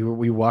bad,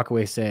 we walk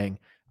away saying,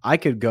 I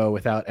could go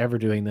without ever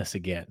doing this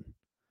again.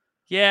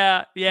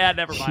 Yeah,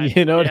 never mind.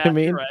 You know what I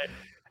mean? Right.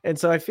 And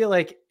so I feel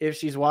like if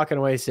she's walking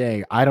away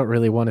saying, I don't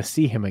really want to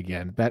see him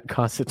again, that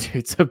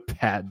constitutes a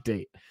bad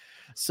date.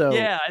 So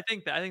yeah, I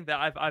think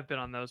that I've been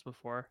on those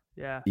before.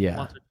 Yeah.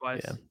 Once or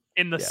twice. Yeah.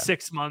 In the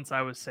 6 months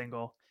I was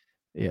single.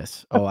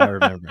 Yes. Oh, I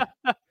remember.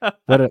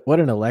 What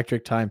an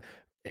electric time.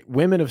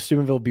 Women of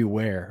Steubenville,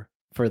 beware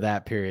for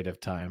that period of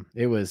time.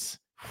 It was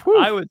whew.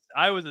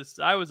 I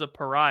was a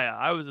pariah.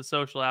 I was a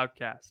social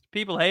outcast.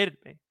 People hated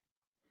me.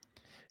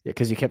 Yeah,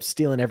 because you kept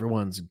stealing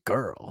everyone's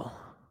girl.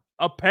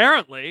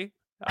 Apparently.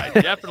 I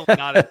definitely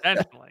not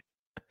intentionally.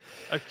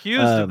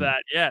 Accused of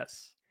that,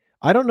 yes.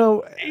 I don't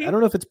know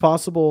if it's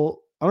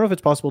possible. I don't know if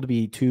it's possible to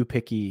be too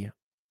picky.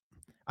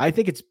 I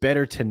think it's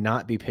better to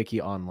not be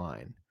picky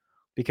online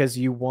because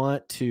you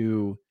want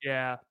to.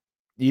 Yeah.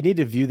 You need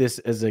to view this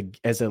as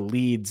a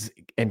leads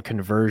and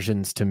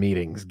conversions to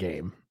meetings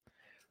game.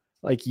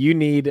 Like you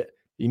need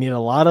a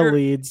lot of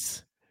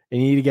leads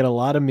and you need to get a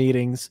lot of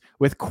meetings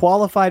with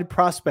qualified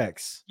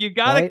prospects. You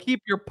got to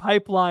keep your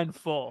pipeline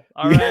full.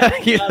 All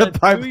right. You gotta the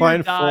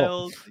pipeline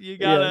full. You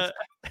got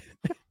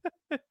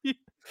to.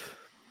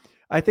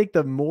 I think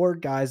the more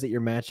guys that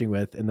you're matching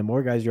with and the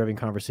more guys you're having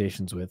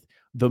conversations with,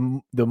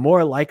 the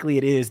more likely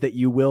it is that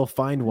you will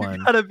find one.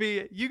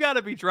 You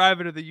gotta be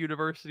driving to the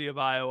University of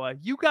Iowa.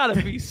 You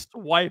gotta be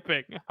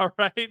swiping. All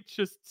right.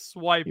 Just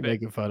swiping. You're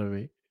making fun of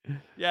me.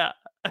 Yeah.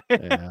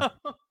 Yeah.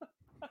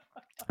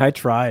 I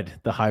tried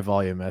the high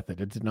volume method.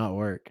 It did not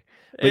work.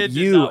 But It did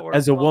you, not work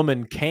as a well.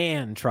 woman,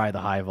 can try the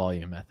high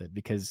volume method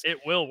because It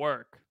will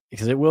work.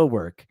 Because it will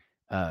work.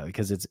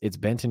 Because it's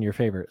bent in your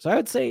favor. So I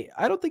would say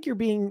I don't think you're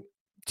being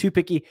too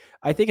picky.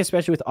 I think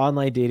especially with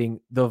online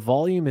dating, the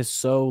volume is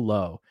so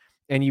low,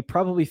 and you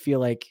probably feel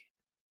like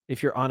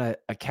if you're on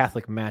a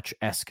Catholic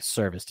Match-esque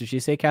service. Did she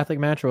say Catholic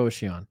Match, or what was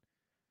she on?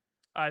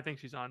 I think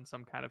she's on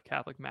some kind of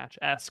Catholic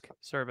Match-esque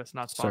service,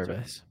 not sponsored.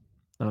 Service,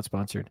 not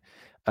sponsored.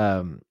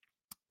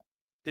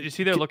 Did you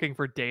see they're looking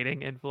for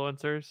dating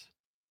influencers?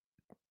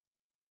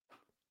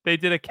 They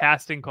did a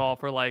casting call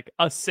for like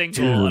a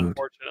single,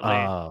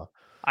 unfortunately.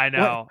 I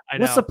know.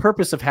 What's the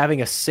purpose of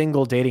having a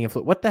single dating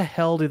influencer? What the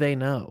hell do they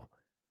know?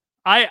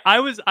 I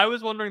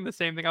was wondering the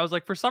same thing. I was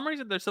like, for some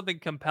reason, there's something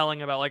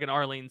compelling about like an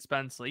Arlene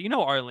Spenceley. You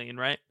know Arlene,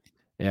 right?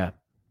 Yeah.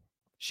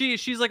 She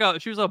was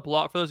a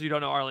blog. For those of you who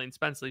don't know Arlene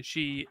Spenceley,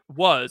 she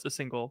was a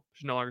single.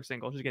 She's no longer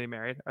single. She's getting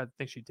married. I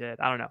think she did.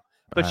 I don't know.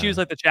 But she was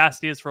like the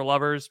Chastity is for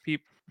Lovers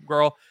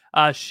girl.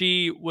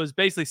 She was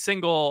basically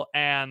single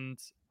and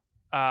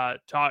I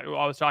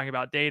was talking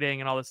about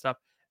dating and all this stuff.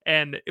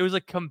 And it was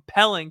like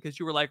compelling because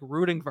you were like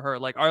rooting for her.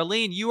 Like,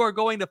 Arlene, you are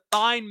going to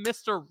find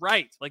Mr.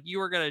 Right. Like, you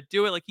are going to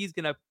do it. Like, he's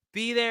going to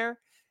be there.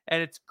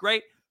 And it's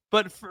great.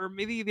 But for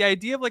me, the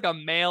idea of like a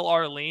male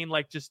Arlene,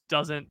 like, just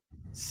doesn't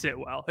sit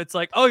well. It's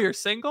like, oh, you're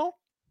single?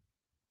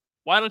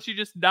 Why don't you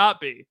just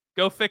not be?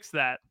 Go fix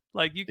that.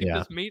 Like, you can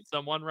just meet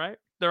someone, right?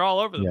 They're all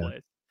over the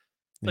place.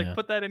 It's like,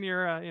 put that in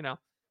your, Do you know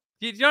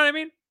what I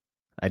mean?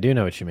 I do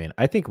know what you mean.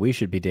 I think we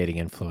should be dating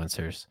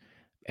influencers.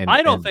 And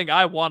I don't think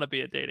I want to be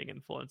a dating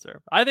influencer.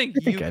 I think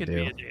you could be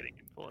a dating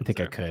influencer. I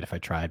think I could if I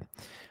tried.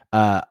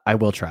 I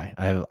will try.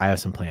 I have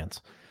some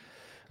plans.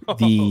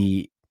 What were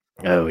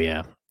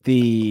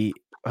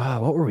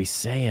we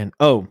saying?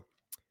 Oh,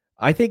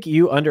 I think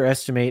you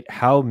underestimate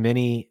how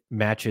many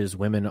matches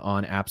women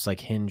on apps like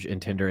Hinge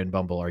and Tinder and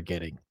Bumble are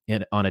getting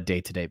on a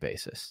day-to-day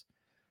basis.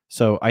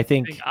 So I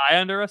think I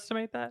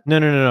underestimate that.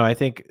 No. I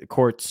think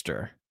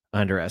Courtster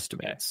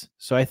underestimates. Okay.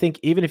 So I think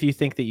even if you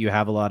think that you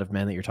have a lot of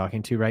men that you're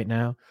talking to right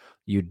now,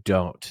 you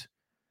don't.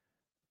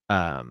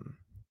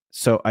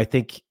 So I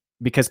think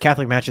because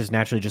Catholic Match is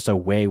naturally just a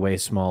way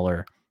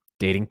smaller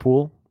dating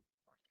pool.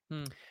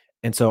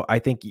 And so I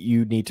think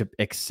you need to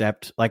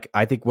accept, like,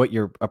 I think what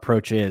your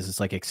approach is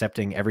like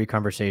accepting every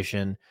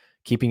conversation,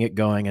 keeping it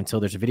going until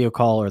there's a video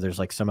call or there's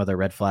like some other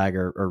red flag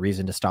or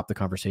reason to stop the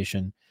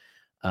conversation.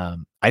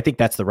 I think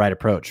that's the right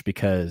approach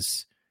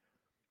because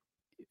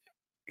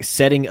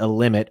setting a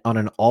limit on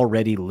an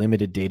already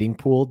limited dating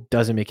pool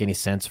doesn't make any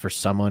sense for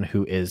someone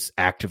who is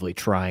actively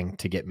trying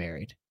to get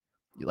married.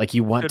 Like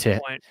you want to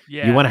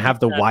have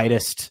the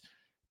widest,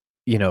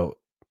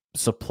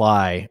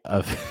 supply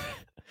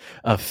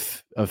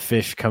of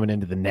fish coming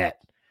into the net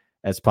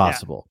as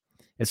possible.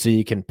 And so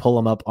you can pull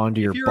them up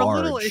onto your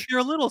barge. If you're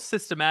a little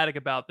systematic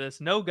about this,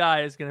 no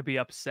guy is going to be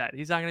upset.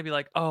 He's not going to be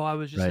like, oh, I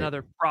was just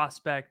another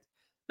prospect.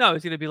 No,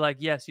 he's going to be like,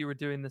 yes, you were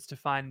doing this to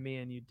find me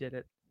and you did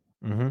it.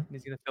 Mm-hmm. And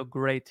he's going to feel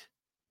great.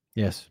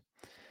 Yes.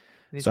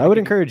 So I would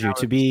encourage you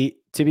to be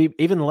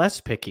even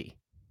less picky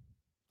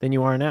than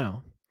you are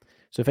now.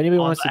 So if anybody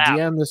wants to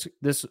DM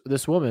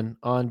this woman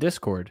on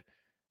Discord,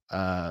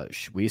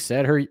 we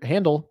said her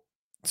handle.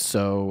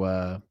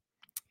 So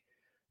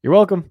you're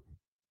welcome.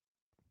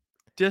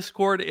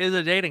 Discord is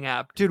a dating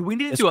app. Dude, we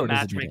need to do a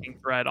matchmaking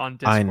thread on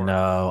Discord. I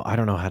know. I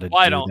don't know how to do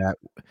that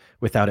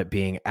without it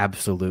being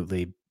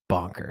absolutely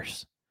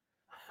bonkers.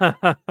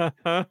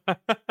 I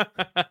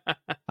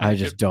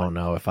just don't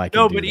know if I can.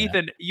 No, but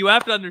Ethan, you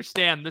have to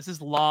understand this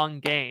is long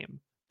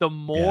game. The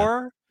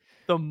more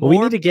we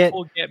need to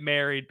people get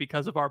married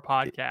because of our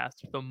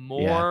podcast, the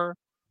more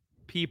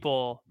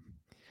people.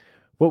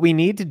 What we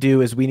need to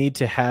do is we need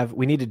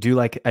to do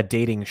like a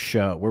dating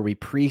show where we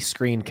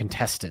pre-screen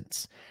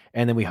contestants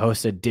and then we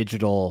host a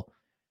digital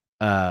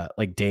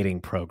like dating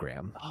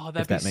program. Oh,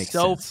 that'd be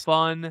so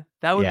fun.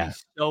 That would be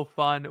so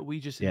fun. We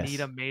just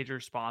need a major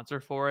sponsor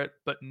for it,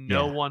 but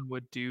no one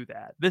would do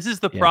that. This is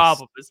the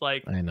problem. It's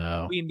like I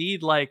know we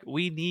need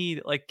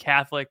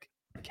Catholic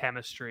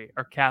Chemistry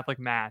or Catholic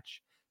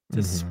Match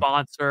to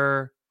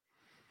sponsor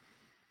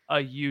a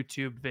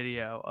YouTube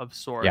video of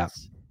sorts. Yeah.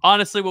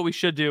 Honestly, what we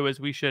should do is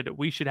we should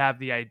have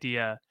the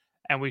idea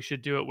and we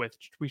should do it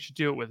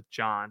with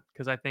John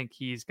because I think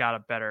he's got a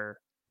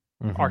better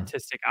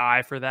artistic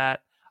eye for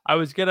that. I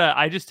just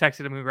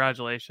texted him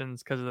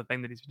congratulations because of the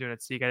thing that he's been doing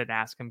at Seek. I didn't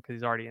ask him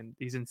because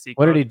he's in Seek.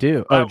 What did he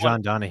do? Oh,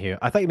 John Donahue.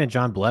 I thought you meant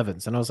John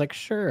Blevins, and I was like,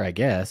 sure, I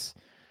guess.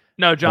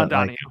 No, John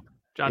Donahue.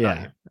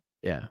 Donahue.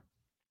 Yeah.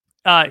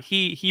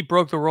 He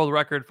broke the world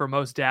record for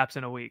most daps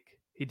in a week.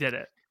 He did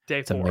it.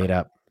 Day 4. It's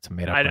a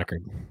made up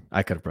record.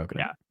 I could have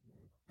broken it.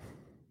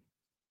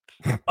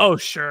 Oh,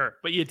 sure,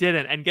 but you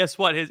didn't. And guess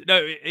what?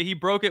 He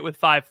broke it with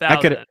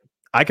 5,000.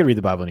 I could read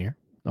the Bible in here.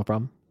 No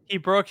problem. He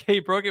broke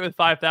it with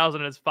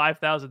 5,000, and his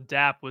 5,000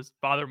 DAP was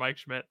Father Mike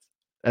Schmitz.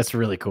 That's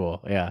really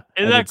cool. Yeah.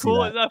 Isn't that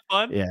cool? Isn't that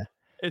fun? Yeah.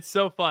 It's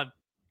so fun.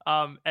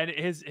 And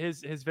his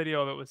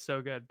video of it was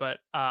so good. But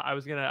I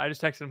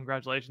just texted him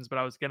congratulations, but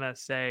I was gonna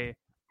say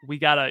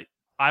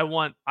I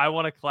want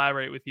to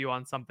collaborate with you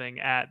on something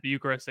at the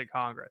Eucharistic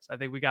Congress. I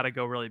think we got to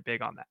go really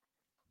big on that.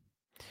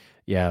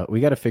 Yeah, we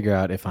got to figure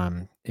out if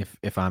I'm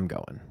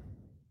going.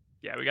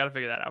 Yeah, we got to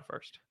figure that out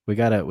first. We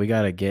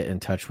gotta get in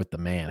touch with the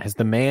man. Has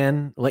the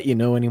man let you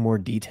know any more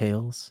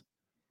details?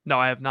 No,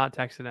 I have not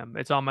texted him.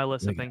 It's on my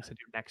list of things to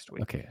do next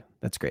week. Okay,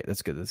 that's great.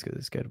 That's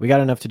good. We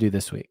got enough to do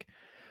this week.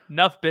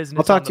 Enough business.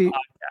 I'll talk to you.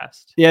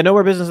 Podcast. Yeah, no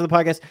more business on the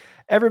podcast.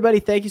 Everybody,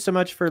 thank you so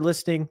much for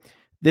listening.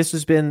 This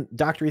has been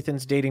Dr.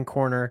 Ethan's Dating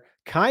Corner,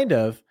 kind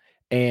of.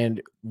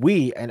 And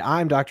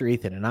I'm Dr.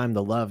 Ethan, and I'm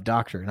the love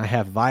doctor, and I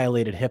have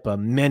violated HIPAA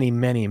many,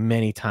 many,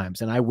 many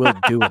times, and I will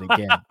do it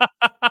again.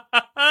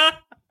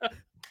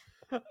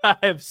 I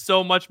have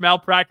so much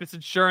malpractice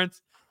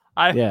insurance.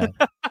 I don't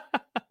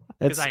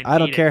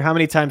care how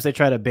many times they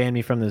try to ban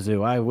me from the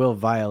zoo. I will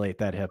violate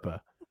that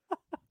HIPAA.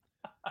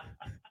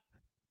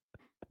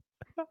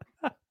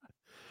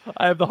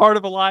 I have the heart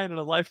of a lion and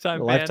a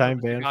lifetime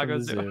ban from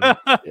the zoo.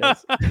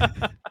 Yes.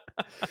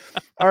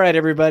 All right,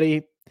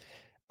 everybody.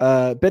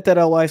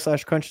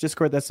 bit.ly/crunch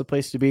Discord. That's the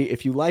place to be.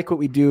 If you like what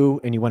we do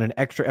and you want an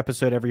extra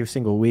episode every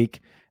single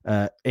week,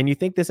 and you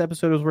think this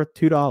episode was worth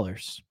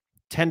 $2,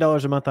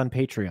 $10 a month on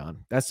Patreon,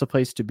 that's the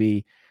place to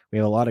be. We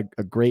have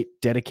a great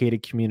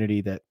dedicated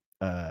community that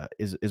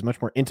is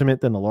much more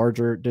intimate than the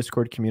larger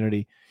Discord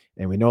community,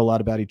 and we know a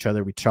lot about each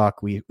other. We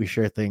talk, we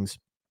share things,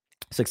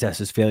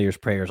 successes, failures,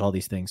 prayers, all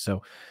these things.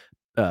 So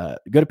go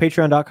to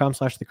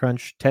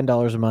patreon.com/thecrunch.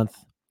 $10 a month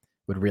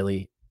would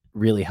really,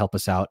 really help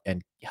us out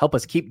and help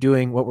us keep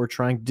doing what we're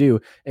trying to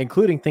do,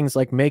 including things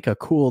like make a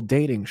cool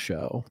dating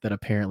show that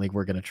apparently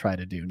we're going to try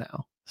to do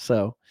now.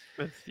 So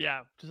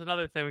yeah, just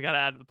another thing we got to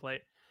add to the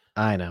plate.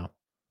 I know.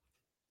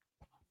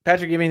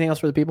 Patrick, you have anything else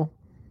for the people?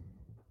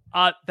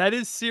 That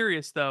is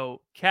serious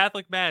though.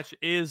 Catholic Match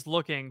is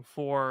looking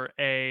for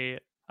a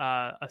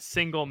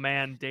single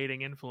man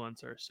dating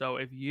influencer. So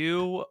if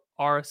you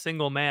are a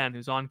single man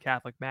who's on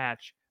Catholic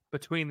Match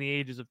between the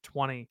ages of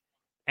 20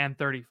 and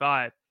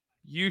 35,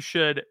 you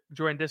should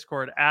join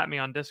Discord, at me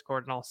on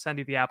Discord, and I'll send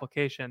you the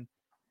application,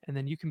 and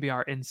then you can be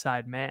our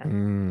inside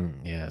man.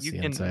 Yes, you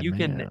can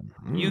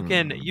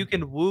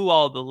woo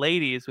all the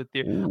ladies with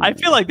your. Ooh. I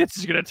feel like this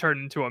is gonna turn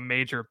into a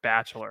major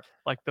Bachelor,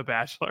 like The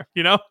Bachelor,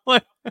 you know?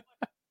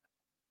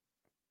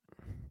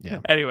 Yeah.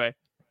 Anyway,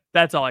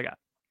 that's all I got.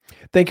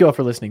 Thank you all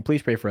for listening.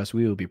 Please pray for us.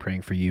 We will be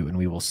praying for you, and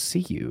we will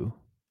see you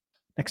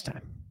next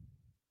time.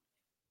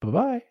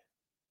 Bye-bye.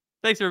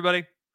 Thanks, everybody.